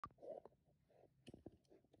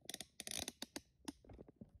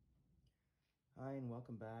Hi and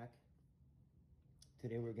welcome back.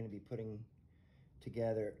 Today we're going to be putting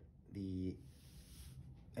together the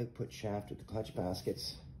output shaft with the clutch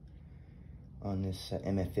baskets on this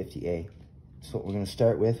MF50A. So what we're going to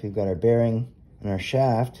start with, we've got our bearing and our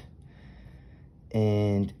shaft,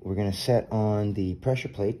 and we're going to set on the pressure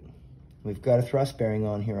plate. We've got a thrust bearing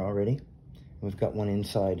on here already. We've got one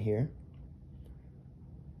inside here.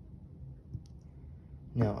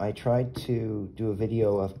 Now I tried to do a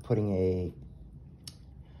video of putting a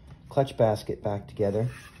clutch basket back together,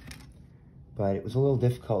 but it was a little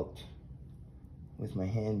difficult with my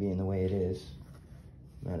hand being the way it is.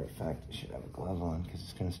 Matter of fact, I should have a glove on because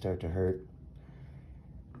it's going to start to hurt.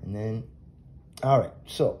 And then, all right,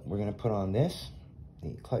 so we're going to put on this,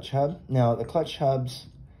 the clutch hub. Now the clutch hubs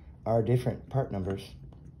are different part numbers.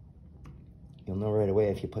 You'll know right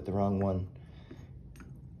away if you put the wrong one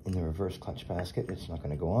in the reverse clutch basket. It's not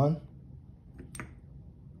going to go on.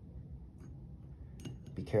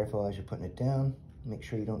 Be careful as you're putting it down. Make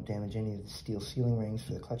sure you don't damage any of the steel sealing rings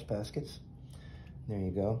for the clutch baskets. There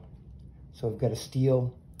you go. So we've got a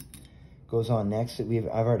steel goes on next. I've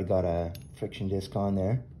already got a friction disc on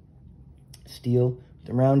there. Steel with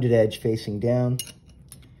the rounded edge facing down.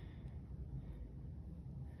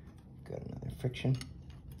 Got another friction.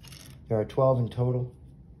 There are 12 in total.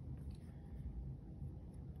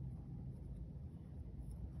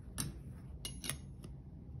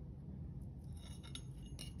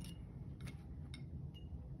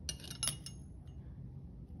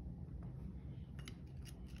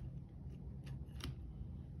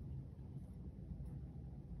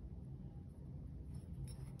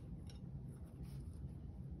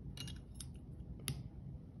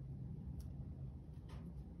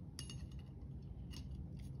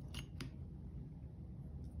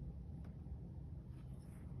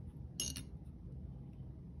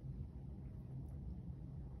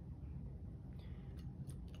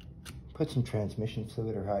 Put some transmission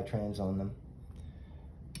fluid or high trans on them.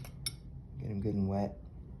 Get them good and wet.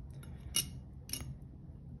 It's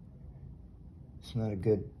not a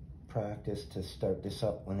good practice to start this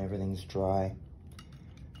up when everything's dry.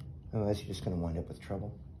 Otherwise you're just going to wind up with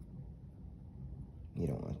trouble. You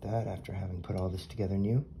don't want that after having put all this together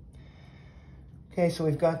new. Okay, so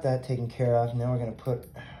we've got that taken care of. Now we're going to put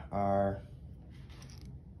our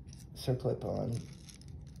circlip on.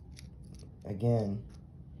 Again,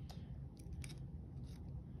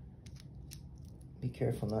 be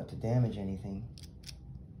careful not to damage anything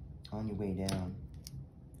on your way down.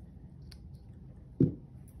 Okay.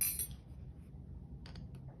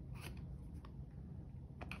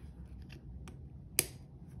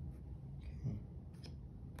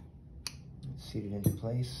 Let's seat it into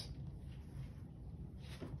place.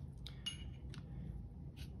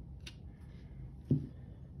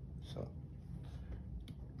 So,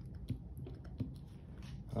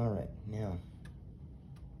 all right, now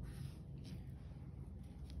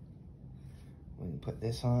we can put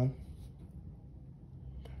this on.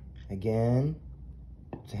 Again,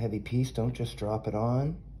 it's a heavy piece, don't just drop it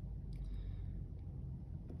on.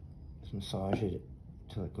 Just massage it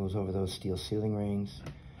until it goes over those steel sealing rings.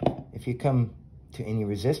 If you come to any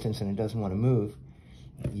resistance and it doesn't want to move,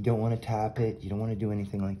 you don't want to tap it, you don't want to do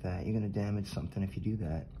anything like that. You're going to damage something if you do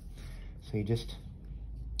that. So you just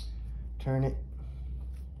turn it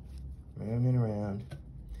round and around.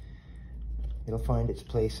 It'll find its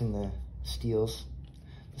place in the steels.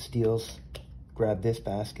 The steels grab this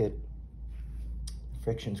basket. The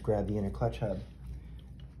frictions grab the inner clutch hub.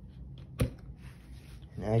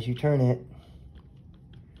 And as you turn it,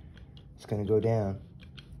 it's going to go down.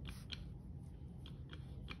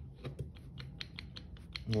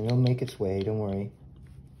 And it'll make its way, don't worry.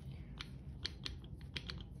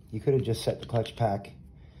 You could have just set the clutch pack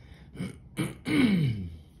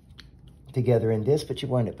together in this, but you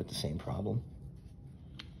wind up with the same problem.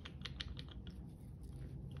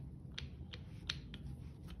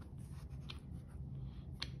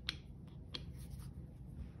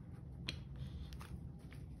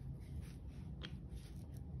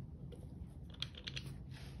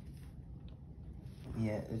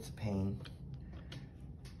 Yeah, it's a pain.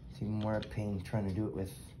 It's even more a pain trying to do it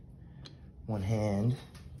with one hand,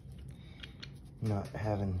 not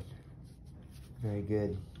having very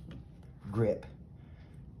good grip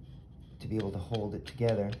to be able to hold it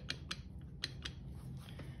together.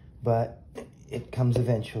 But it comes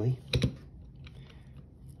eventually. It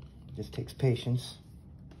just takes patience.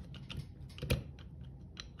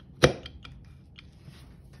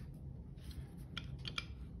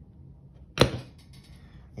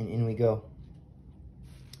 And in we go.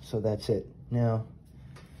 So that's it. Now,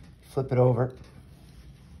 flip it over.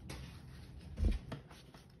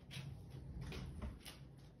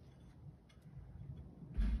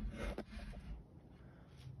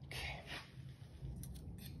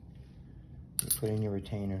 put in your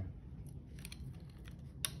retainer.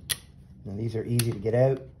 Now these are easy to get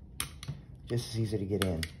out, just as easy to get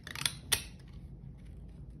in.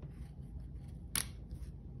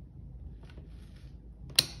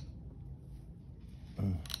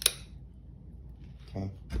 Okay,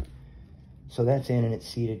 so that's in and it's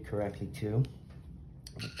seated correctly too.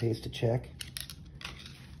 It pays to check.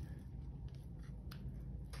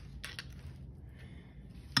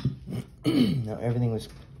 Now everything was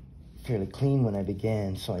fairly clean when I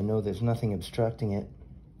began, so I know there's nothing obstructing it.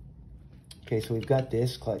 Okay, so we've got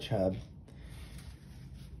this clutch hub,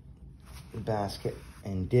 basket,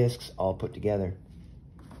 and discs all put together.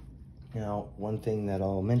 Now, one thing that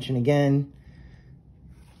I'll mention again,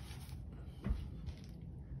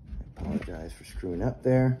 I apologize for screwing up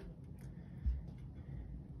there.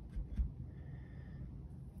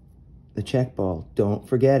 The check ball, don't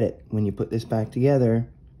forget it. When you put this back together,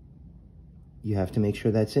 you have to make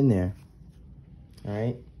sure that's in there. All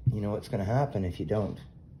right, you know what's gonna happen if you don't.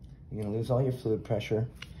 You're gonna lose all your fluid pressure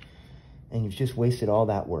and you've just wasted all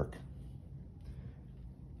that work.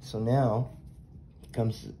 So now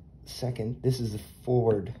comes second. This is the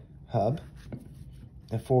forward hub,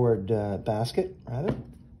 a forward basket, rather.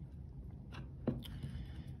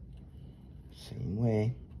 Same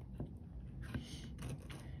way.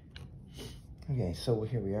 Okay, so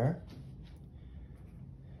here we are.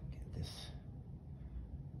 Get this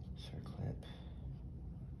circlip.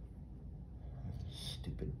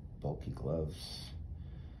 Stupid bulky gloves.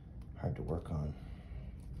 Hard to work on.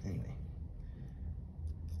 Anyway,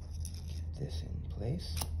 get this in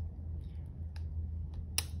place.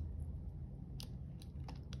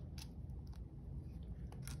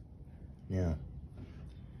 Now,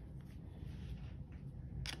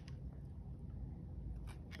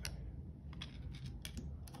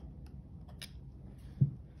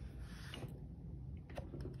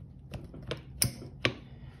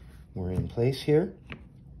 we're in place here.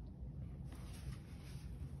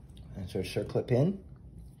 That's our circlip in.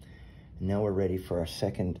 And now we're ready for our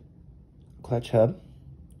second clutch hub.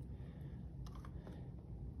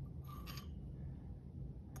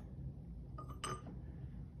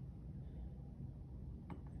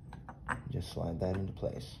 Just slide that into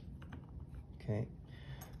place. Okay,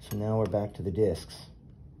 so now we're back to the discs.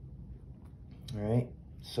 All right,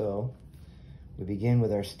 so we begin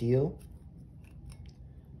with our steel.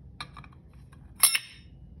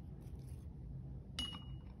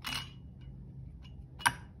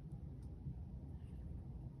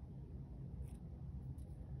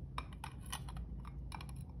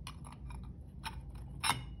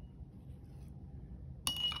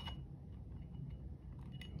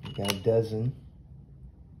 Got a dozen.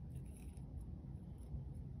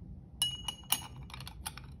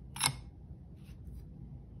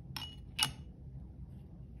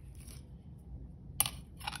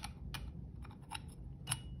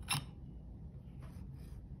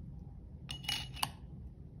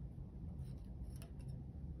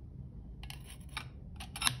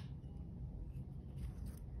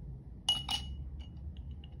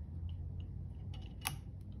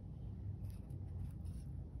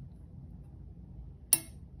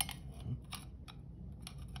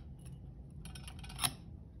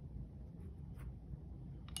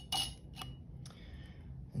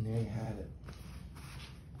 And there you have it.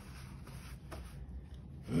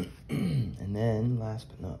 And then, last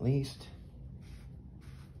but not least,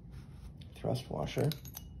 thrust washer.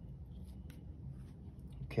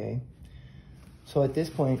 Okay, so at this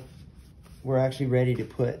point, we're actually ready to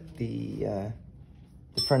put the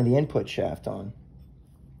front of the input shaft on.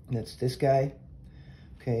 And that's this guy.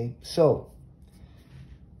 Okay, so,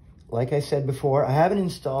 like I said before, I haven't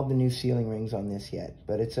installed the new sealing rings on this yet,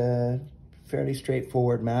 but it's a fairly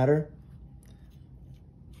straightforward matter.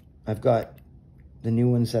 I've got the new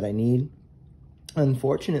ones that I need.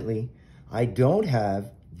 Unfortunately, I don't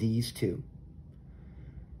have these two.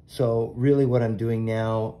 So really what I'm doing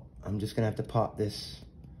now, I'm just gonna have to pop this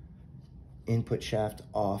input shaft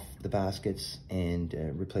off the baskets and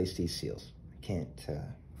replace these seals. I can't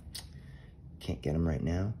get them right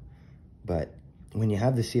now, but when you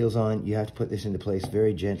have the seals on, you have to put this into place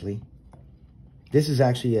very gently. This is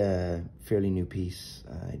actually a fairly new piece.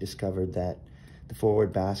 I discovered that the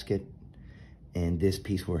forward basket and this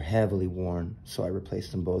piece were heavily worn, so I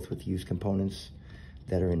replaced them both with used components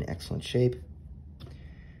that are in excellent shape.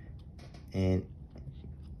 And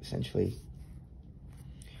essentially,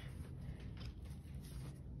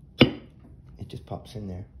 it just pops in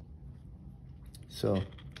there. So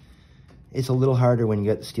it's a little harder when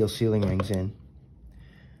you got the steel sealing rings in.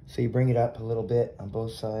 So you bring it up a little bit on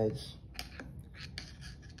both sides.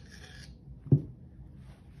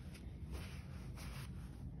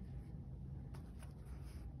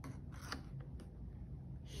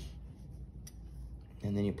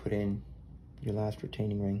 and then you put in your last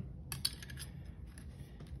retaining ring.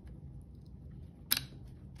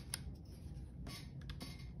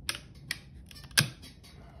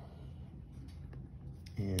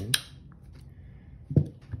 And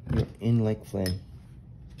you're in like Flynn.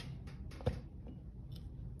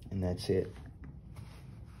 And that's it.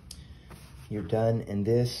 You're done. And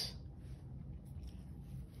this,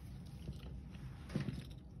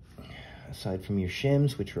 aside from your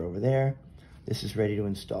shims, which are over there, this is ready to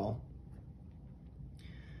install.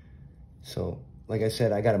 So, like I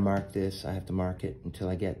said, I got to mark this. I have to mark it until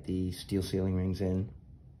I get the steel sealing rings in.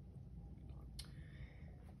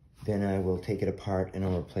 Then I will take it apart and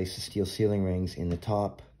I'll replace the steel sealing rings in the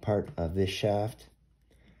top part of this shaft,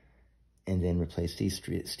 and then replace these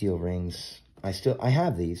steel rings. I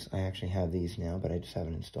have these. I actually have these now, but I just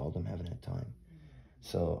haven't installed them, haven't had time.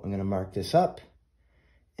 So I'm going to mark this up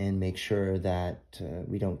and make sure that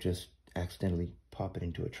we don't just accidentally pop it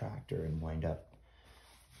into a tractor and wind up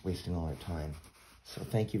wasting all our time. So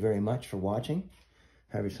thank you very much for watching.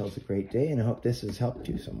 Have yourselves a great day, and I hope this has helped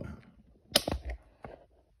you somehow.